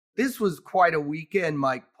This was quite a weekend,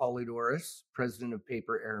 Mike Polydorus, president of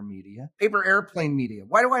Paper Air Media. Paper Airplane Media.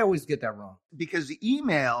 Why do I always get that wrong? Because the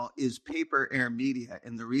email is Paper Air Media.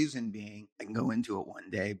 And the reason being, I can go into it one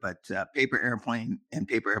day, but Paper Airplane and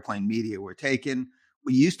Paper Airplane Media were taken.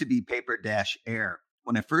 We used to be Paper-Air.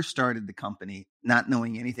 When I first started the company, not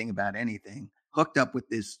knowing anything about anything, hooked up with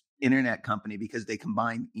this internet company because they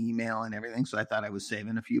combined email and everything. So I thought I was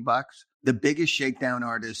saving a few bucks. The biggest shakedown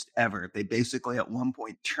artist ever. They basically at one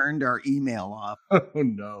point turned our email off. Oh,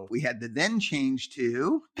 no. We had to then change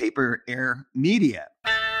to Paper Air Media.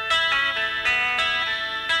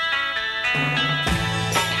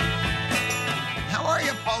 How are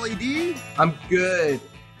you, Pauly D? I'm good.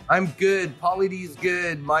 Pauly D's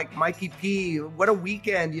good. Mikey P. What a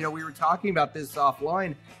weekend. We were talking about this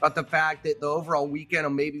offline, about the fact that the overall weekend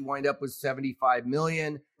will maybe wind up with 75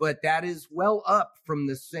 million, but that is well up from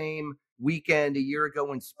the same weekend a year ago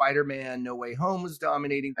when Spider-Man No Way Home was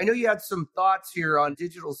dominating. I know you had some thoughts here on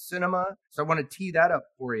digital cinema, so I want to tee that up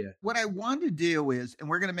for you. What I want to do is, and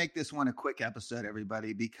we're going to make this one a quick episode,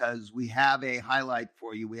 everybody, because we have a highlight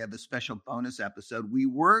for you. We have a special bonus episode. We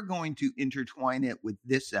were going to intertwine it with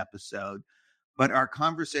this episode, but our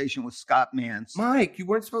conversation with Scott Mantz. Mike, you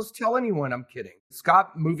weren't supposed to tell anyone. I'm kidding.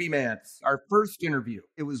 Scott Movie Mantz, our first interview.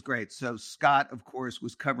 It was great. So Scott, of course,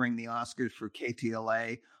 was covering the Oscars for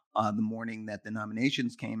KTLA the morning that the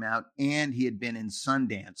nominations came out, and he had been in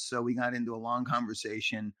Sundance. So we got into a long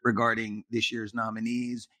conversation regarding this year's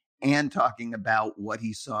nominees and talking about what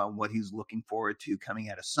he saw and what he's looking forward to coming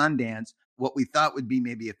out of Sundance. What we thought would be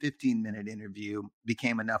maybe a 15-minute interview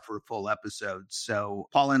became enough for a full episode. So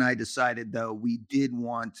Paul and I decided, though, we did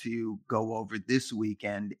want to go over this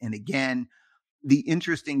weekend. And again, the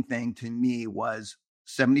interesting thing to me was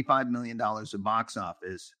 $75 million of box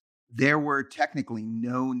office. There were technically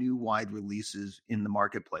no new wide releases in the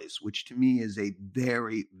marketplace, which to me is a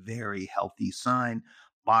very, very healthy sign.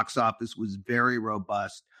 Box office was very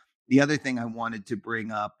robust. The other thing I wanted to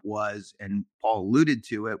bring up was, and Paul alluded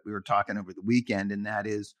to it, we were talking over the weekend, and that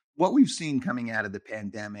is what we've seen coming out of the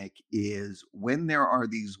pandemic is when there are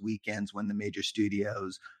these weekends when the major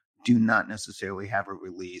studios do not necessarily have a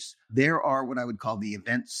release, there are what I would call the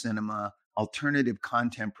event cinema alternative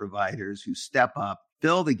content providers who step up,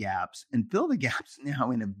 fill the gaps now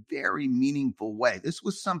in a very meaningful way. This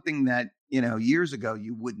was something that, years ago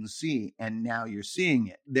you wouldn't see, and now you're seeing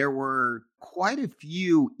it. There were quite a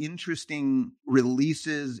few interesting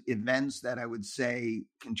releases, events that I would say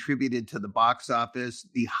contributed to the box office.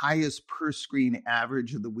 The highest per screen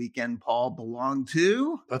average of the weekend, Paul, belonged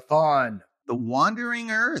to The Wandering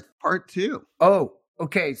Earth, Part 2. Oh,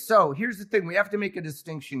 okay, so here's the thing. We have to make a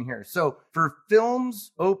distinction here. So for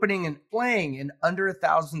films opening and playing in under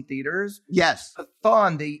 1,000 theaters, yes,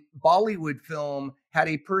 Pathan, the Bollywood film, had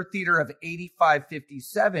a per theater of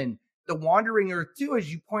 85.57. The Wandering Earth 2,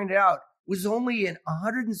 as you pointed out, was only in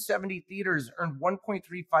 170 theaters, earned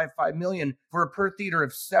 1.355 million for a per theater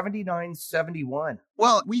of 79.71.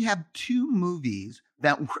 Well, we have two movies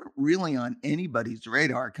that weren't really on anybody's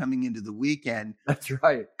radar coming into the weekend. That's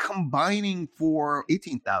right. Combining for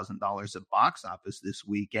 $18,000 of box office this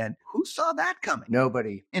weekend. Who saw that coming?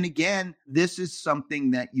 Nobody. And again, this is something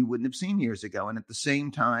that you wouldn't have seen years ago. And at the same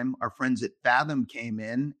time, our friends at Fathom came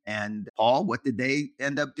in. And Paul, what did they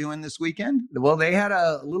end up doing this weekend? Well, they had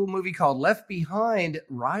a little movie called Left Behind,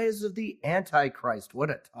 Rise of the Antichrist. What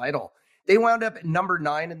a title. They wound up at number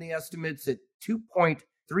 9 in the estimates at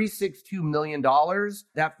 $2.362 million.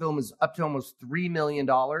 That film is up to almost $3 million,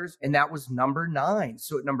 and that was number 9.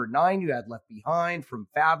 So at number 9, you had Left Behind from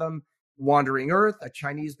Fathom, Wandering Earth, a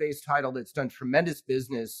Chinese-based title that's done tremendous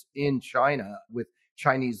business in China with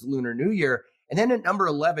Chinese Lunar New Year. And then at number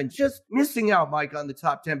 11, just missing out, Mike, on the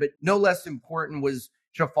top 10, but no less important, was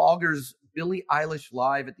Trafalgar's Billie Eilish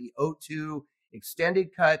Live at the O2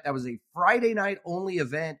 extended cut. That was a Friday night only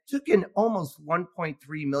event. Took in almost $1.3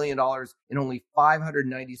 million in only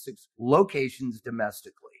 596 locations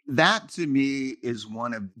domestically. That to me is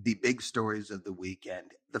one of the big stories of the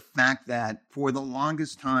weekend. The fact that for the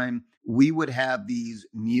longest time, we would have these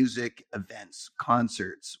music events,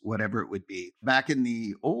 concerts, whatever it would be. Back in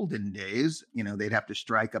the olden days, they'd have to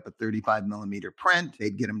strike up a 35 millimeter print.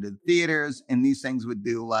 They'd get them to the theaters, and these things would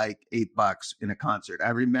do like $8 in a concert.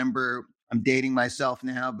 I remember, I'm dating myself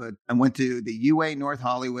now, but I went to the UA North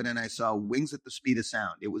Hollywood and I saw Wings at the Speed of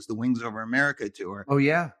Sound. It was the Wings Over America tour. Oh,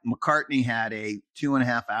 yeah. McCartney had a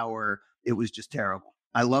 2.5 hour. It was just terrible.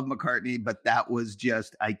 I love McCartney, but that was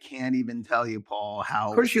just, I can't even tell you, Paul, how...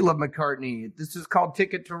 Of course you love McCartney. This is called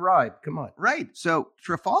Ticket to Ride. Come on. Right. So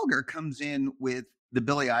Trafalgar comes in with The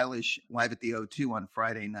Billie Eilish Live at the O2 on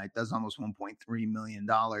Friday night does almost $1.3 million.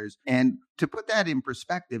 And to put that in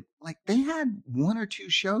perspective, like they had one or two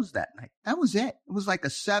shows that night. That was it. It was like a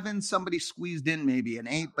 7, somebody squeezed in maybe an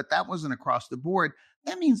 8, but that wasn't across the board.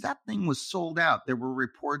 That means that thing was sold out. There were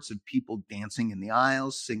reports of people dancing in the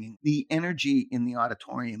aisles, singing. The energy in the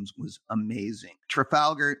auditoriums was amazing.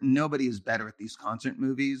 Trafalgar, nobody is better at these concert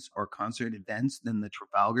movies or concert events than the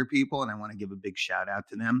Trafalgar people, and I want to give a big shout out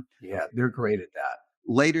to them. Yeah, they're great at that.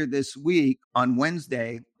 Later this week, on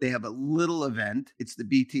Wednesday, they have a little event. It's the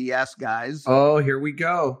BTS guys. Oh, here we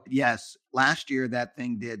go. Yes. Last year, that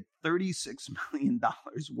thing did $36 million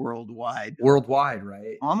worldwide. Worldwide,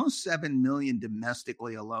 right? Almost 7 million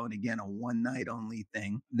domestically alone. Again, a one night only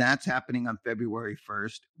thing. That's happening on February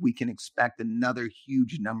 1st. We can expect another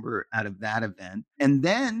huge number out of that event. And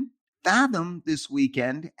then Fathom this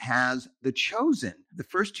weekend has The Chosen. The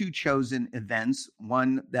first 2 Chosen events,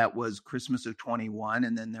 one that was Christmas of 21,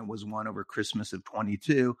 and then there was one over Christmas of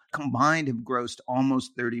 22, combined have grossed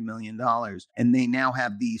almost $30 million. And they now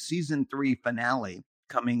have the season 3 finale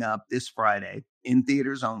coming up this Friday in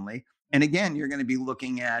theaters only. And again, you're going to be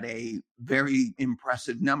looking at a very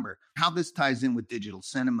impressive number. How this ties in with digital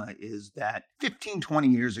cinema is that 15, 20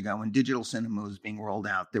 years ago, when digital cinema was being rolled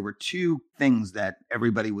out, there were 2 things that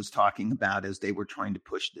everybody was talking about as they were trying to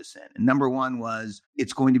push this in. And number one was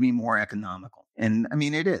it's going to be more economical. And I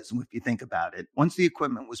mean, it is, if you think about it. Once the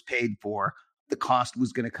equipment was paid for, the cost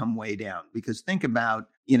was going to come way down. Because think about,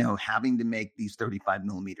 having to make these 35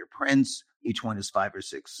 millimeter prints. Each one is 5 or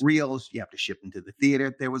 6 reels. You have to ship them to the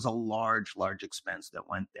theater. There was a large, large expense that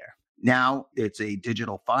went there. Now it's a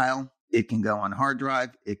digital file. It can go on hard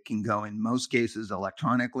drive. It can go in most cases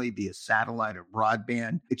electronically via satellite or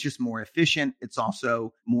broadband. It's just more efficient. It's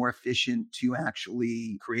also more efficient to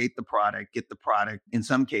actually create the product, get the product. In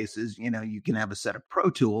some cases, you can have a set of Pro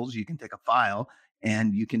Tools. You can take a file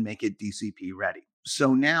and you can make it DCP ready.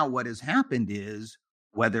 So now what has happened is,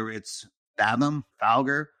 whether it's Fathom,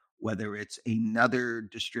 Falgar, whether it's another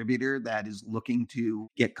distributor that is looking to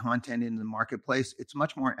get content in the marketplace, it's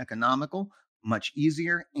much more economical, much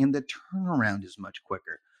easier, and the turnaround is much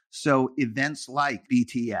quicker. So events like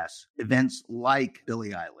BTS, events like Billie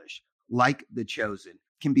Eilish, like The Chosen,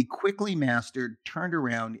 can be quickly mastered, turned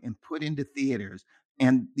around, and put into theaters.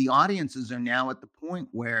 And the audiences are now at the point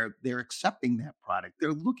where they're accepting that product.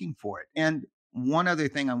 They're looking for it. And one other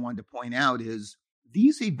thing I wanted to point out is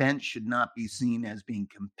these events should not be seen as being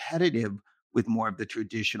competitive with more of the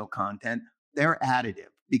traditional content. They're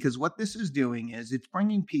additive, because what this is doing is it's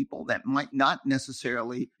bringing people that might not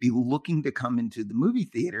necessarily be looking to come into the movie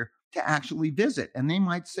theater to actually visit. And they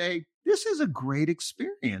might say, this is a great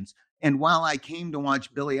experience. And while I came to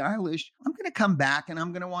watch Billie Eilish, I'm going to come back and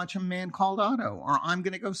I'm going to watch A Man Called Otto, or I'm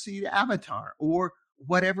going to go see Avatar, or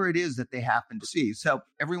whatever it is that they happen to see. So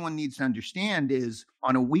everyone needs to understand is,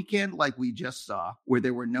 on a weekend like we just saw, where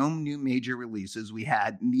there were no new major releases, we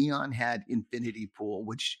had Neon had Infinity Pool,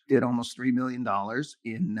 which did almost $3 million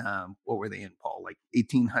in, what were they in, Paul? Like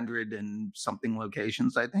 1,800 and something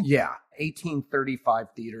locations, I think? Yeah, 1,835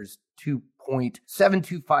 theaters,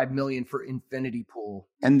 2.725 million for Infinity Pool.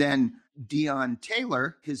 And then Dion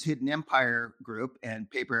Taylor, his Hidden Empire group, and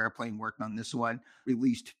Paper Airplane worked on this one,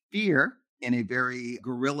 released Fear in a very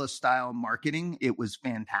guerrilla style marketing. It was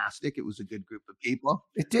fantastic. It was a good group of people.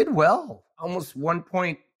 It did well. Almost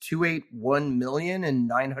 1.281 million in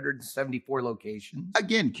 974 locations.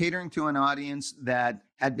 Again, catering to an audience that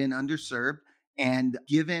had been underserved. And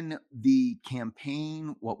given the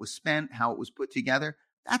campaign, what was spent, how it was put together,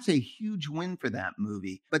 that's a huge win for that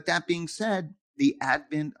movie. But that being said, the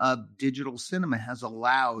advent of digital cinema has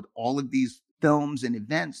allowed all of these films and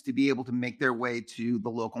events to be able to make their way to the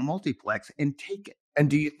local multiplex and take it. And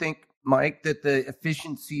do you think, Mike, that the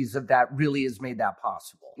efficiencies of that really has made that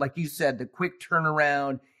possible? Like you said, the quick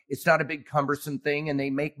turnaround, it's not a big cumbersome thing, and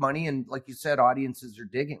they make money. And like you said, audiences are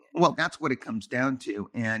digging it. Well, that's what it comes down to.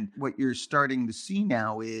 And what you're starting to see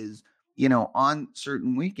now is, on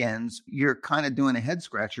certain weekends, you're kind of doing a head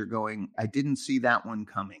scratcher going, I didn't see that one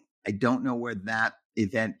coming. I don't know where that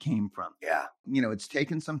event came from. Yeah. It's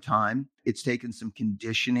taken some time. It's taken some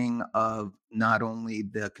conditioning of not only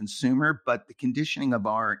the consumer, but the conditioning of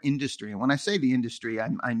our industry. And when I say the industry,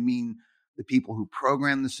 I mean the people who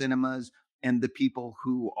program the cinemas and the people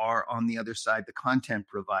who are on the other side, the content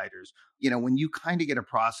providers. When you kind of get a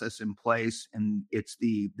process in place and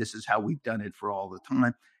this is how we've done it for all the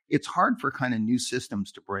time, it's hard for kind of new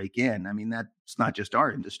systems to break in. I mean, that's not just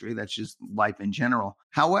our industry, that's just life in general.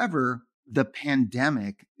 However, the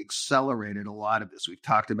pandemic accelerated a lot of this. We've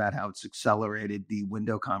talked about how it's accelerated the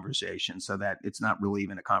window conversation so that it's not really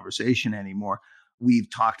even a conversation anymore. we've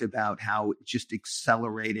talked about how it just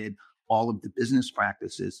accelerated all of the business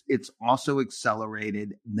practices. It's also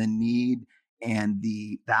accelerated the need and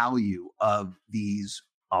the value of these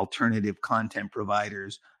alternative content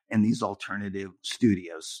providers and these alternative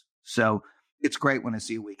studios. So it's great when I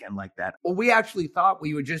see a weekend like that. Well, we actually thought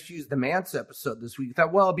we would just use the Mance episode this week. We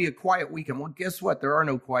thought, well, it'll be a quiet weekend. Well, guess what? There are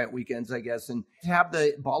no quiet weekends, I guess. And to have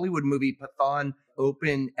the Bollywood movie Pathan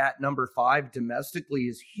open at number 5 domestically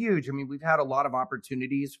is huge. I mean, we've had a lot of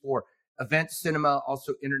opportunities for event cinema,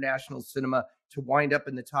 also international cinema, to wind up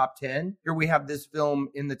in the top 10. Here we have this film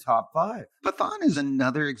in the top 5. Pathan is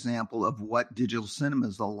another example of what digital cinema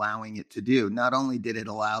is allowing it to do. Not only did it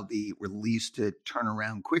allow the release to turn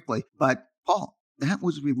around quickly, but Paul, that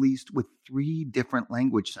was released with 3 different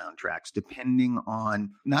language soundtracks, depending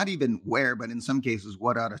on not even where, but in some cases,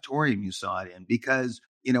 what auditorium you saw it in. Because,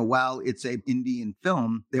 while it's an Indian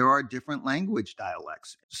film, there are different language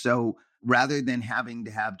dialects. So rather than having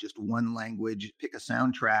to have just one language, pick a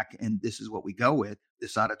soundtrack, and this is what we go with,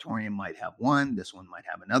 this auditorium might have one, this one might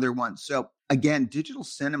have another one. So again, digital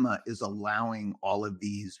cinema is allowing all of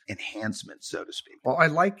these enhancements, so to speak. Well, I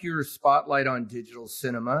like your spotlight on digital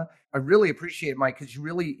cinema. I really appreciate it, Mike, because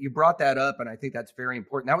you brought that up, and I think that's very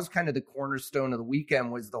important. That was kind of the cornerstone of the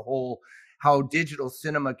weekend, was the whole how digital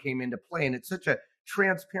cinema came into play. And it's such a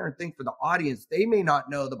transparent thing for the audience. They may not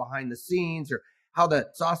know the behind the scenes or how the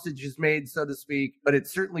sausage is made, so to speak, but it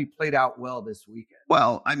certainly played out well this weekend.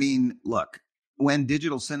 Well, I mean, look, when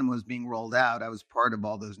digital cinema was being rolled out, I was part of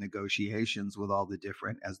all those negotiations with all the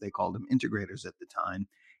different, as they called them, integrators at the time.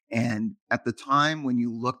 And at the time, when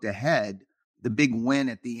you looked ahead, the big win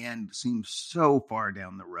at the end seemed so far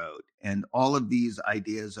down the road. And all of these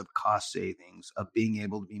ideas of cost savings, of being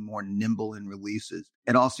able to be more nimble in releases,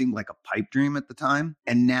 it all seemed like a pipe dream at the time.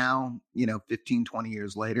 And now, 15, 20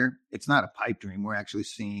 years later, it's not a pipe dream. We're actually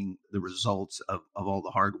seeing the results of all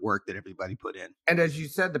the hard work that everybody put in. And as you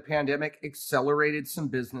said, the pandemic accelerated some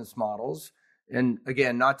business models. And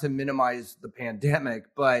again, not to minimize the pandemic,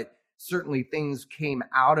 but certainly things came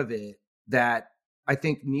out of it that I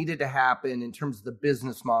think needed to happen in terms of the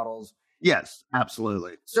business models. Yes,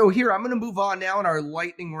 absolutely. So here, I'm going to move on now in our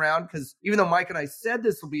lightning round, because even though Mike and I said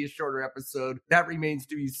this will be a shorter episode, that remains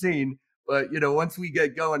to be seen. But, once we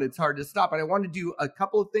get going, it's hard to stop. And I want to do a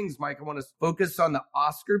couple of things, Mike. I want to focus on the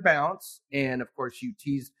Oscar bounce. And of course, you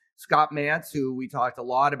teased Scott Mance, who we talked a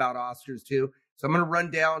lot about Oscars too. So I'm going to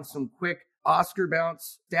run down some quick Oscar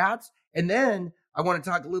bounce stats. And then I want to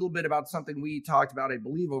talk a little bit about something we talked about, I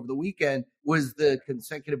believe, over the weekend, was the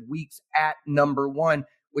consecutive weeks at number 1,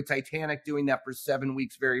 with Titanic doing that for 7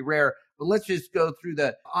 weeks, very rare. But let's just go through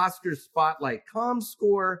the Oscar spotlight.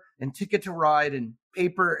 ComScore and Ticket to Ride and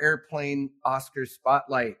Paper Airplane Oscar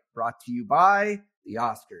Spotlight, brought to you by the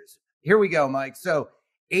Oscars. Here we go, Mike. So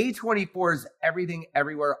A24's Everything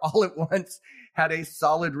Everywhere All at Once had a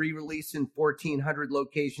solid re-release in 1,400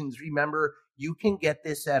 locations. Remember, you can get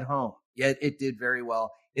this at home. Yet it did very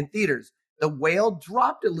well in theaters. The Whale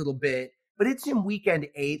dropped a little bit, but it's in weekend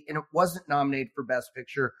 8, and it wasn't nominated for Best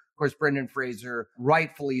Picture. Of course, Brendan Fraser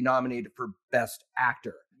rightfully nominated for Best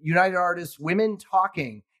Actor. United Artists, Women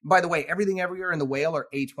Talking. By the way, Everything Everywhere and The Whale are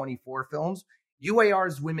A24 films.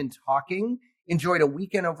 UAR's Women Talking enjoyed a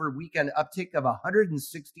weekend-over-weekend uptick of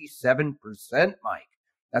 167%, Mike.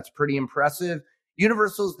 That's pretty impressive.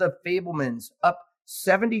 Universal's The Fabelmans, up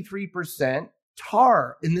 73%.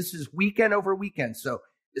 Tar, and this is weekend over weekend. So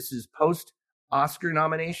this is post-Oscar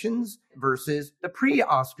nominations versus the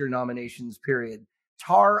pre-Oscar nominations period.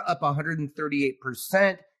 Tar up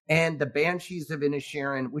 138%, and The Banshees of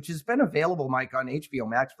Inisherin, which has been available, Mike, on HBO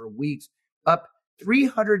Max for weeks, up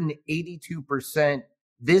 382%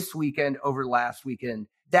 this weekend over last weekend.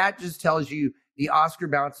 That just tells you the Oscar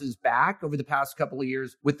bounce is back over the past couple of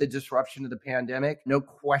years with the disruption of the pandemic. No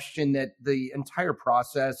question that the entire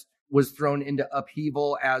process was thrown into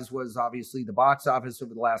upheaval, as was obviously the box office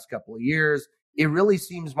over the last couple of years. It really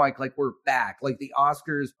seems, Mike, like we're back, like the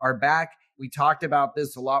Oscars are back. We talked about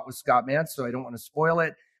this a lot with Scott Mance, so I don't want to spoil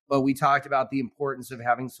it, but we talked about the importance of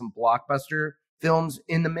having some blockbuster films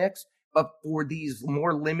in the mix. But for these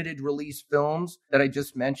more limited release films that I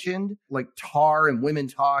just mentioned, like Tar and Women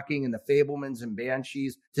Talking and The Fabelmans and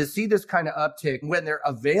Banshees, to see this kind of uptick when they're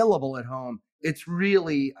available at home, it's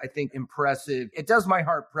really, I think, impressive. It does my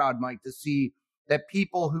heart proud, Mike, to see that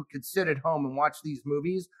people who could sit at home and watch these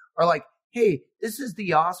movies are like, hey, this is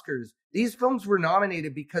the Oscars. These films were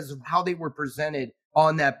nominated because of how they were presented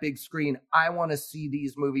on that big screen. I want to see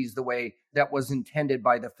these movies the way that was intended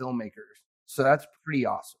by the filmmakers. So that's pretty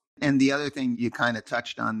awesome. And the other thing you kind of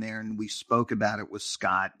touched on there, and we spoke about it with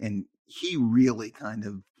Scott, and he really kind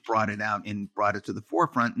of brought it out and brought it to the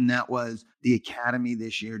forefront. And that was the Academy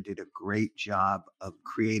this year did a great job of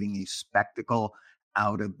creating a spectacle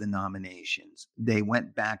out of the nominations. They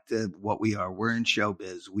went back to what we are. We're in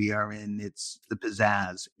showbiz. We are it's the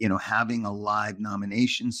pizzazz, having a live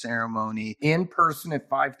nomination ceremony. In person at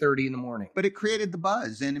 5:30 in the morning. But it created the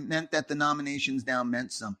buzz, and it meant that the nominations now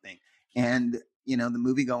meant something. And, the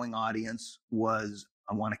movie-going audience was,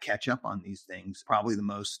 I want to catch up on these things. Probably the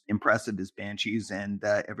most impressive is Banshees and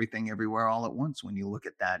Everything Everywhere All at Once when you look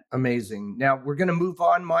at that. Amazing. Now we're going to move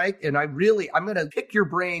on, Mike, and I'm going to pick your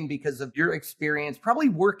brain because of your experience, probably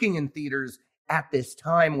working in theaters at this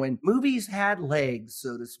time when movies had legs,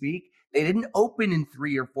 so to speak. They didn't open in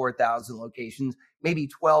 3,000 or 4,000 locations, maybe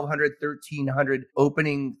 1,200, 1,300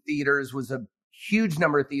 opening theaters was a huge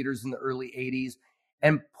number of theaters in the early 80s.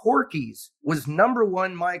 And Porky's was number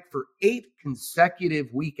one, Mike, for 8 consecutive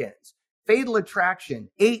weekends. Fatal Attraction,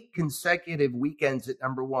 8 consecutive weekends at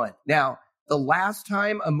number one. Now, the last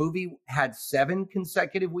time a movie had 7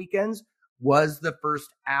 consecutive weekends was the first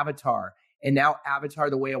Avatar. And now Avatar,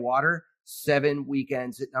 The Way of Water, 7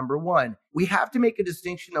 weekends at number one. We have to make a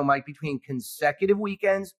distinction, though, Mike, between consecutive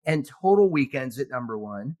weekends and total weekends at number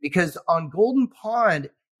one, because on Golden Pond,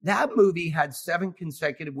 that movie had 7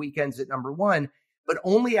 consecutive weekends at number one, but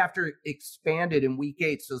only after it expanded in week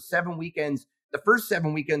 8. So 7 weekends, the first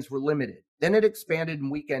 7 weekends were limited. Then it expanded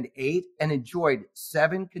in weekend 8 and enjoyed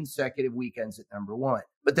 7 consecutive weekends at number one.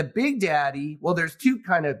 But the Big Daddy, well, there's 2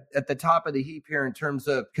 kind of at the top of the heap here in terms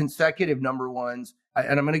of consecutive number ones.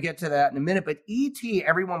 And I'm going to get to that in a minute. But E.T.,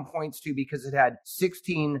 everyone points to because it had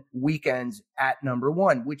 16 weekends at number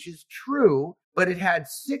one, which is true. But it had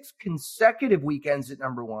 6 consecutive weekends at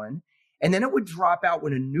number one. And then it would drop out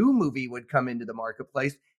when a new movie would come into the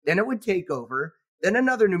marketplace. Then it would take over. Then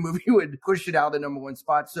another new movie would push it out of the number one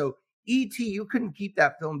spot. So E.T., you couldn't keep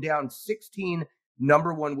that film down. 16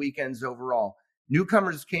 number one weekends overall.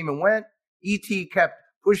 Newcomers came and went. E.T. kept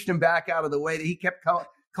pushing him back out of the way. He kept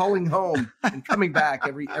calling home and coming back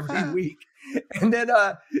every week. And then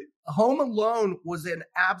Home Alone was an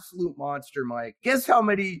absolute monster, Mike. Guess how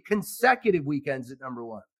many consecutive weekends at number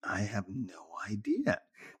one? I have no idea.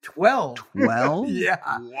 12. 12? Yeah.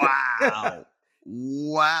 Wow.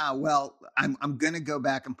 Wow. Well, I'm going to go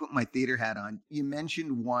back and put my theater hat on. You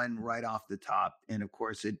mentioned one right off the top. And of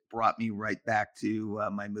course, it brought me right back to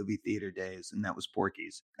my movie theater days. And that was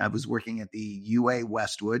Porky's. I was working at the UA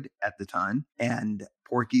Westwood at the time, and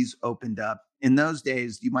Porky's opened up. In those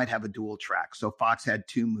days, you might have a dual track. So Fox had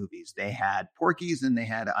 2 movies. They had Porky's and they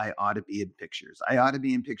had I Ought to Be in Pictures. I Ought to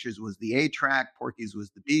Be in Pictures was the A track. Porky's was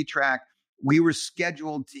the B track. We were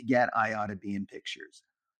scheduled to get I Ought to Be in Pictures.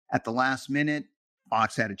 At the last minute,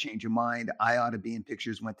 Fox had a change of mind. I Ought to Be in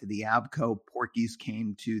Pictures went to the Avco. Porky's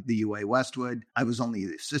came to the UA Westwood. I was only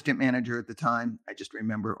the assistant manager at the time. I just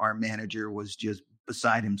remember our manager was just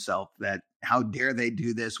beside himself that how dare they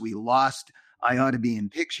do this? We lost I Ought to Be in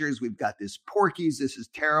Pictures. We've got this Porky's. This is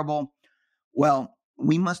terrible. Well,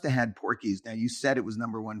 we must have had Porky's. Now, you said it was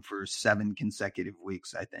number one for 7 consecutive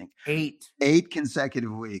weeks, I think. 8. 8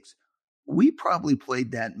 consecutive weeks. We probably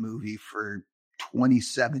played that movie for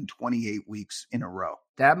 27, 28 weeks in a row.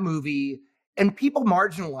 That movie, and people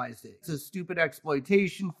marginalized it. It's a stupid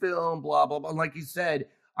exploitation film, blah, blah, blah. Like you said,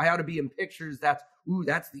 I Ought to Be in Pictures. That's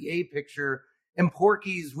the A picture. And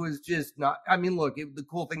Porky's was just not, I mean, look, the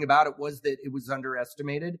cool thing about it was that it was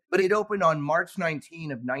underestimated, but it opened on March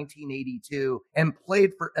 19 of 1982 and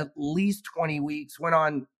played for at least 20 weeks, went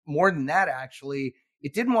on more than that, actually.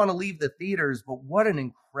 It didn't want to leave the theaters, but what an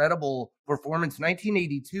incredible performance.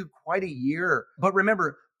 1982, quite a year. But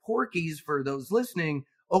remember, Porky's, for those listening,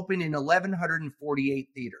 opened in 1,148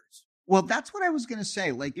 theaters. Well, that's what I was going to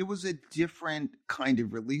say. Like, it was a different kind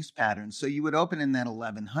of release pattern. So you would open in that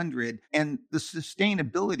 1,100, and the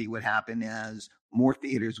sustainability would happen as more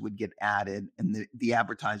theaters would get added, and the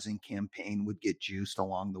advertising campaign would get juiced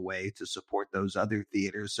along the way to support those other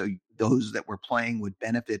theaters. So those that were playing would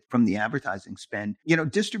benefit from the advertising spend.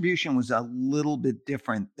 Distribution was a little bit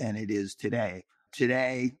different than it is today.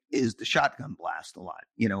 Today is the shotgun blast a lot.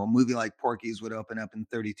 A movie like Porky's would open up in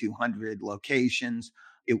 3,200 locations.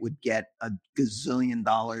 It would get a gazillion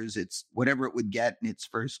dollars. It's whatever it would get in its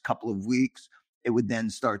first couple of weeks. It would then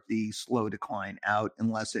start the slow decline out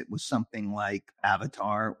unless it was something like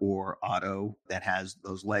Avatar or Otto that has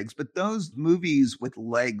those legs. But those movies with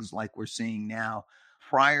legs like we're seeing now,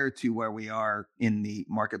 prior to where we are in the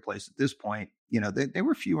marketplace at this point, they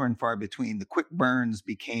were fewer and far between. The quick burns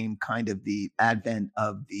became kind of the advent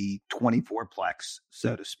of the 24-plex,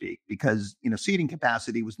 so to speak, because, seating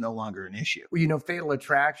capacity was no longer an issue. Well, Fatal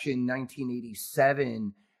Attraction,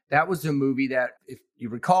 1987, That was a movie that, if you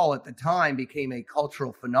recall at the time, became a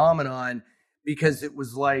cultural phenomenon because it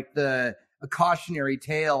was like a cautionary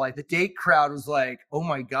tale. Like the date crowd was like, oh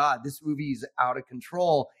my God, this movie is out of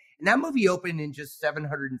control. And that movie opened in just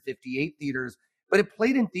 758 theaters, but it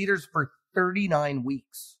played in theaters for 39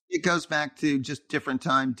 weeks. It goes back to just different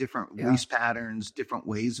time, different release patterns, different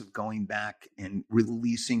ways of going back and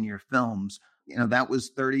releasing your films. That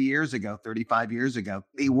was 30 years ago, 35 years ago.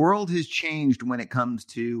 The world has changed when it comes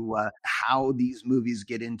to how these movies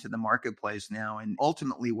get into the marketplace now and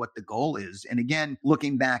ultimately what the goal is. And again,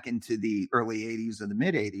 looking back into the early 80s or the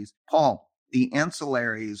mid 80s, Paul, the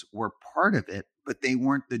ancillaries were part of it, but they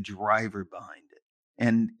weren't the driver behind it.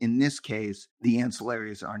 And in this case, the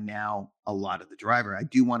ancillaries are now a lot of the driver. I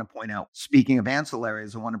do want to point out, speaking of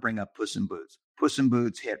ancillaries, I want to bring up Puss in Boots. Puss in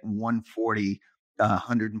Boots hit $140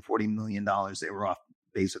 million. They were off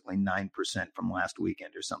basically 9% from last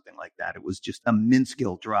weekend or something like that. It was just a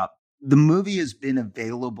minuscule drop. The movie has been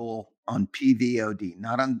available on PVOD,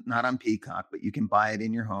 not on Peacock, but you can buy it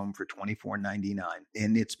in your home for $24.99.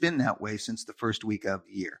 And it's been that way since the first week of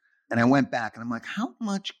the year. And I went back and I'm like, how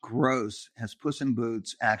much gross has Puss in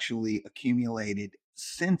Boots actually accumulated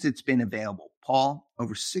since it's been available? Paul,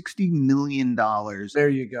 over $60 million. There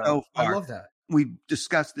you go. So far. I love that. We've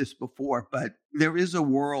discussed this before, but there is a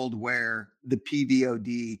world where the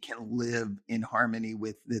PVOD can live in harmony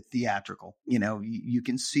with the theatrical. You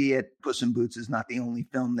can see it. Puss in Boots is not the only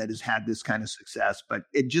film that has had this kind of success, but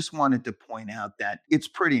it just wanted to point out that it's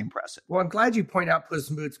pretty impressive. Well, I'm glad you point out Puss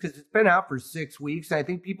in Boots because it's been out for 6 weeks. And I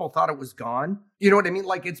think people thought it was gone. You know what I mean?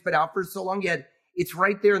 Like it's been out for so long, yet it's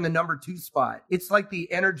right there in the number 2 spot. It's like the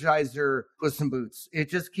Energizer Puss in Boots. It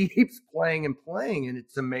just keeps playing and playing, and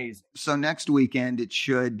it's amazing. So next weekend, it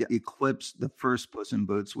should eclipse the first Puss in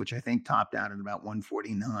Boots, which I think topped out at about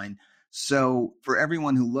 149. So for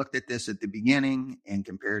everyone who looked at this at the beginning and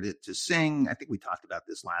compared it to Sing, I think we talked about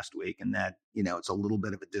this last week, and that, it's a little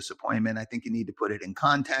bit of a disappointment. I think you need to put it in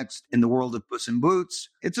context. In the world of Puss in Boots,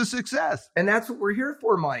 it's a success. And that's what we're here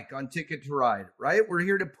for, Mike, on Ticket to Ride, right? We're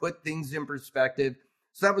here to put things in perspective.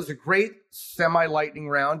 So that was a great semi-lightning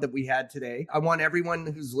round that we had today. I want everyone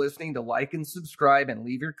who's listening to like and subscribe and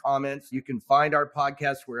leave your comments. You can find our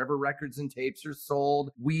podcast wherever records and tapes are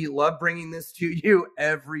sold. We love bringing this to you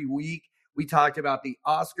every week. We talked about the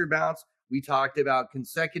Oscar bounce. We talked about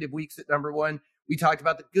consecutive weeks at number 1. We talked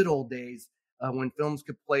about the good old days when films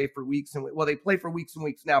could play for weeks. They play for weeks and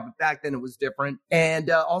weeks now, but back then it was different. And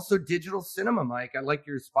also digital cinema, Mike. I like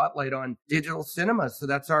your spotlight on digital cinema. So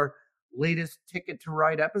that's our latest Ticket to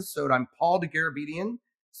Ride episode. I'm Paul DeGarabedian,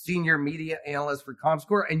 Senior Media Analyst for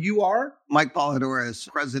Comscore. And you are? Mike Polidorus,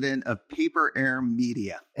 President of Paper Air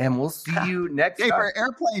Media. And we'll see you next time. Paper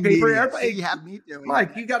Airplane Media. So you have me doing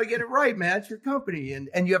Mike, you got to get it right, man. It's your company.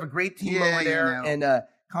 And you have a great team over there. And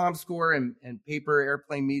Comscore and Paper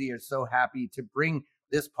Airplane Media are so happy to bring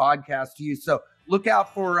this podcast to you. So look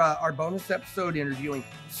out for our bonus episode interviewing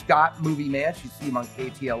Scott Movie Manch. You see him on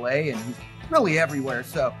KTLA, and he's really everywhere.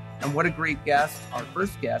 And what a great guest, our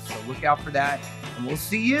first guest. So look out for that. And we'll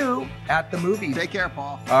see you at the movies. Take care,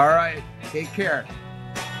 Paul. All right. Take care.